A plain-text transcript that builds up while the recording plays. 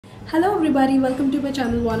Hello everybody, welcome to my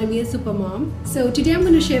channel Wanna Be a Supermom. So today I'm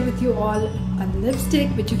going to share with you all a lipstick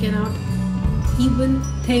which you cannot even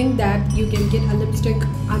think that you can get a lipstick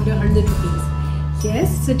under 100 rupees.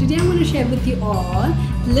 Yes, so today I'm going to share with you all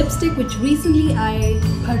lipstick which recently I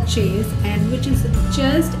purchased and which is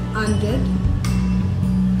just under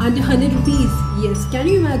 100 rupees. Yes, can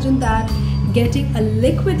you imagine that, getting a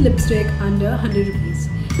liquid lipstick under 100 rupees?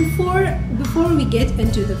 Before we get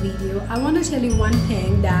into the video, I want to tell you one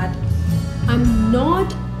thing, that I'm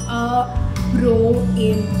not a pro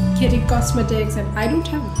in getting cosmetics and I don't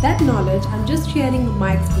have that knowledge. I'm just sharing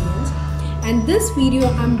my experience, and this video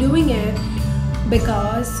I'm doing it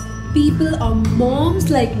because people or moms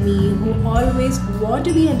like me who always want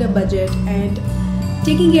to be under budget and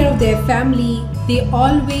taking care of their family, they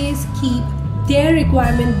always keep their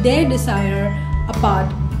requirement, their desire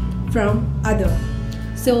apart from other.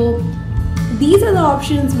 So these are the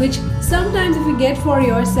options which sometimes if you get for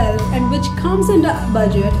yourself and which comes under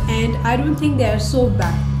budget, and I don't think they are so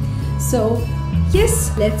bad. So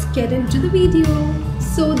yes, let's get into the video.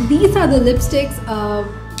 So these are the lipsticks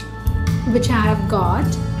which I have got.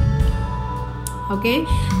 Okay,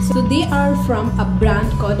 so they are from a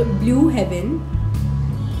brand called Blue Heaven.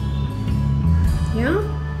 Yeah,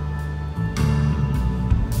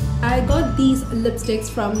 I got these lipsticks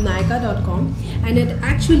from Nykaa.com and it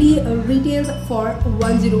actually retails for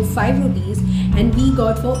 105 rupees and we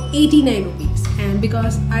got for 89 rupees, and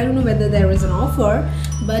because I don't know whether there is an offer,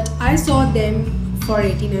 but I saw them for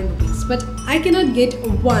 89 rupees, but I cannot get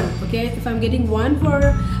one. Okay, if I'm getting one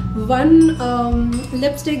for one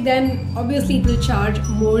lipstick, then obviously it will charge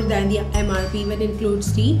more than the MRP when it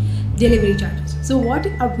includes the delivery charges. So what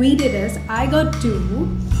we did is I got two.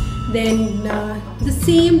 Then the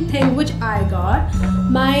same thing which I got,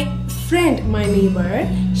 my friend, my neighbor,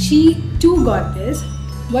 she too got this.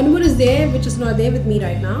 One more is there which is not there with me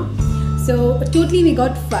right now. So totally we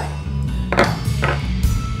got 5.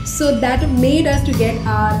 So that made us to get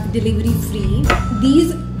our delivery free.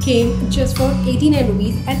 These came just for 89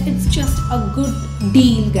 rupees and it's just a good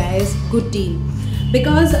deal, guys, good deal.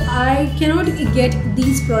 Because I cannot get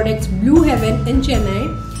these products Blue Heaven in Chennai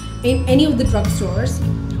in any of the drugstores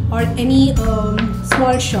or any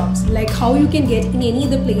small shops, like how you can get in any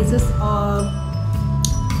other places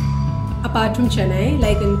apart from Chennai,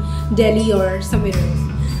 like in Delhi or somewhere else.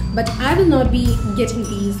 But I will not be getting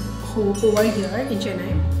these over here in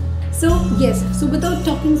Chennai. So yes, so without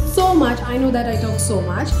talking so much, I know that I talk so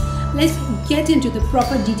much, let's get into the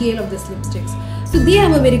proper detail of these lipsticks. So they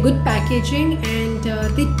have a very good packaging and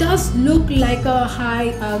they does look like a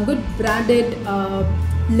good branded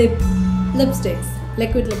lipsticks,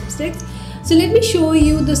 liquid lipsticks. So let me show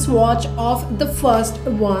you the swatch of the first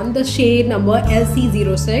one, the shade number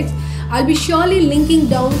LC06. I'll be surely linking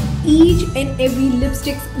down each and every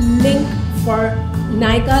lipstick's link for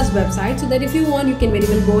Nykaa's website, so that if you want you can very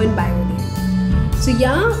well go and buy over there. So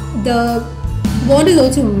yeah, the wand is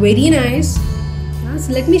also very nice. Yeah,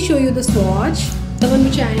 so let me show you the swatch, the one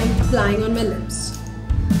which I am applying on my lips.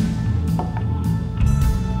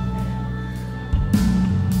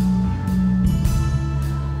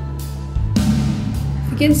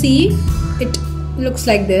 You can see it looks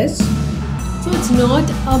like this. So it's not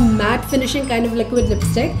a matte finishing kind of liquid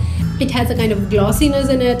lipstick, it has a kind of glossiness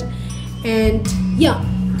in it, and yeah,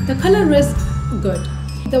 the color is good.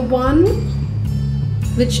 The one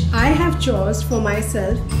which I have chose for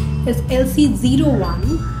myself is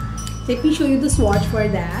LC01. Let me show you the swatch for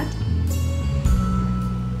that.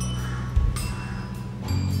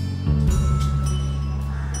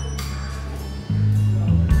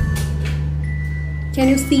 Can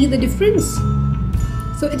you see the difference?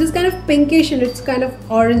 So it is kind of pinkish and it's kind of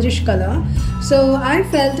orangish color. So I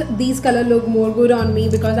felt these color look more good on me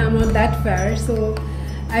because I'm not that fair. So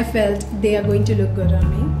I felt they are going to look good on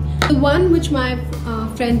me. The one which my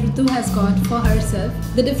friend Ritu has got for herself,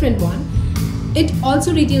 the different one, it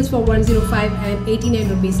also retails for 105 and 89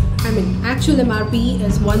 rupees. I mean, actual MRP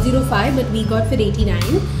is 105, but we got for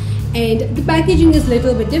 89. And the packaging is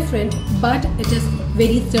little bit different, but it is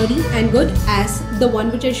very sturdy and good as the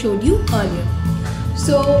one which I showed you earlier.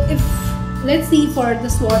 So let's see for the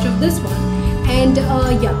swatch of this one. And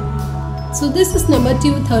yeah, so this is number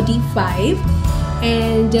 235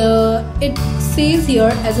 and it says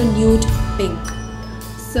here as a nude pink.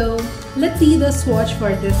 So let's see the swatch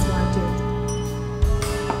for this one too.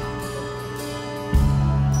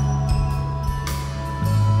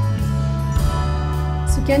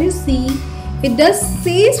 So can you see, it does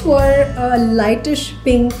says for a lightish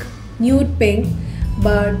pink, nude pink,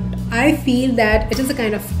 but I feel that it is a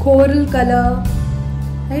kind of coral color,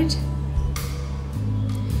 right?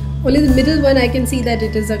 Only the middle one I can see that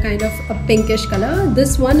it is a kind of a pinkish color.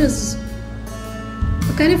 This one is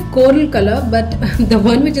a kind of coral color, but the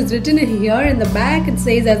one which is written in here in the back, it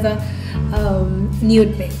says as a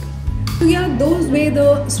nude pink. So yeah, those were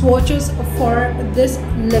the swatches for this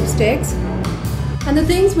lipsticks. And the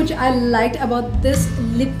things which I liked about this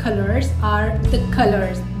lip colors are the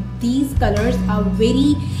colors. These colors are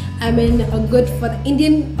very, good for the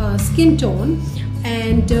Indian skin tone,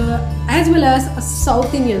 and as well as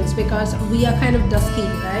South Indians, because we are kind of dusky,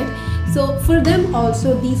 right? So for them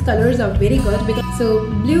also these colors are very good. So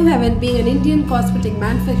Blue Heaven, being an Indian cosmetic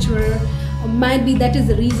manufacturer, might be that is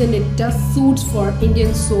the reason it does suits for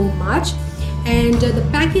Indians so much. And the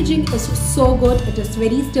packaging is so good. It is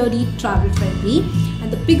very sturdy, travel friendly,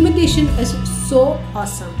 and the pigmentation is so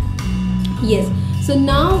awesome. Yes, so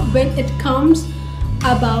now when it comes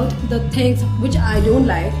about the things which I don't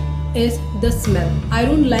like is the smell. I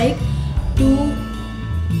don't like to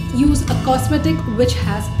use a cosmetic which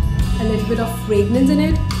has a little bit of fragrance in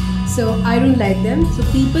it, so I don't like them. So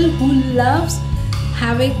people who loves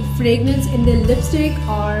having fragrance in their lipstick,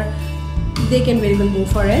 or they can very well go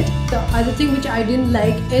for it. The other thing which I didn't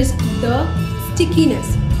like is the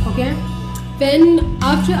stickiness. Okay, when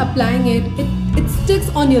after applying it, it sticks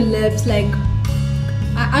on your lips. Like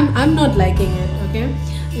I'm not liking it. Okay,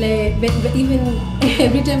 like even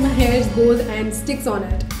every time my hair goes and sticks on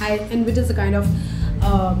it, and which is a kind of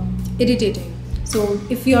irritating. So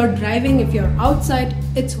if you're driving, if you're outside,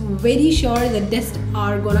 it's very sure the dust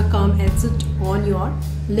are gonna come and sit on your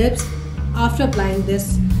lips after applying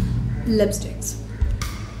this lipsticks.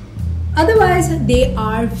 Otherwise they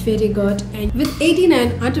are very good, and with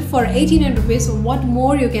 89 for 89 rupees, what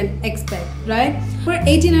more you can expect, right? For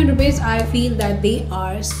 89 rupees I feel that they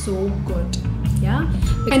are so good. Yeah,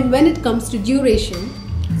 and when it comes to duration,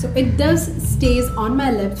 so it does stays on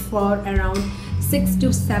my lips for around 6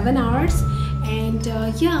 to 7 hours, and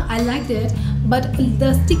yeah, I liked it, but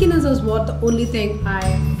the stickiness is what the only thing I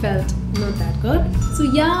felt not that good. So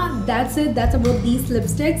yeah, that's it. That's about these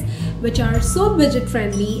lipsticks, which are so budget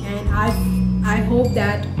friendly, and I hope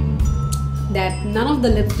that none of the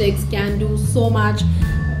lipsticks can do so much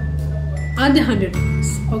under 100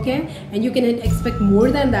 rupees. Okay, and you can expect more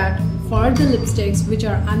than that for the lipsticks which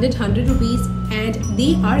are under 100 rupees, and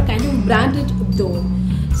they are kind of branded though.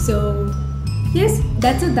 So yes,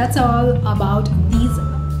 that's it. That's all about these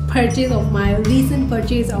recent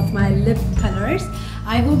purchase of my lip colors.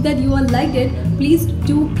 I hope that you all liked it. Please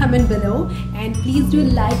do comment below, and please do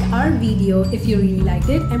like our video if you really liked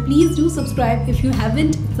it, and please do subscribe if you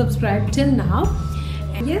haven't subscribed till now.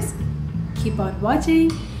 And yes, keep on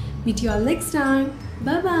watching. Meet you all next time.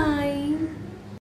 Bye bye.